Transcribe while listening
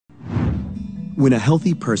When a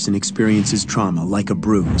healthy person experiences trauma like a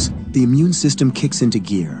bruise, the immune system kicks into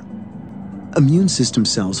gear. Immune system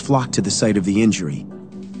cells flock to the site of the injury.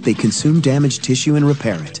 They consume damaged tissue and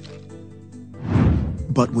repair it.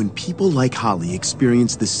 But when people like Holly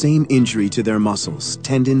experience the same injury to their muscles,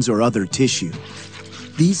 tendons, or other tissue,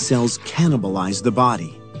 these cells cannibalize the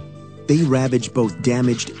body. They ravage both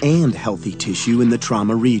damaged and healthy tissue in the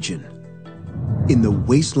trauma region. In the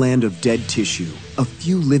wasteland of dead tissue, a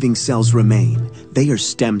few living cells remain. They are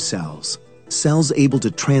stem cells, cells able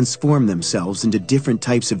to transform themselves into different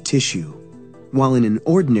types of tissue. While in an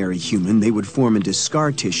ordinary human, they would form into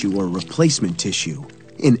scar tissue or replacement tissue.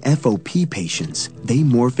 In FOP patients, they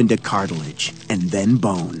morph into cartilage and then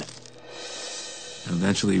bone.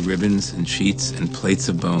 Eventually, ribbons and sheets and plates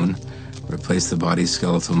of bone replace the body's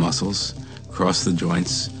skeletal muscles, cross the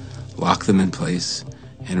joints, lock them in place,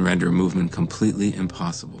 and render movement completely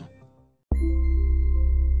impossible.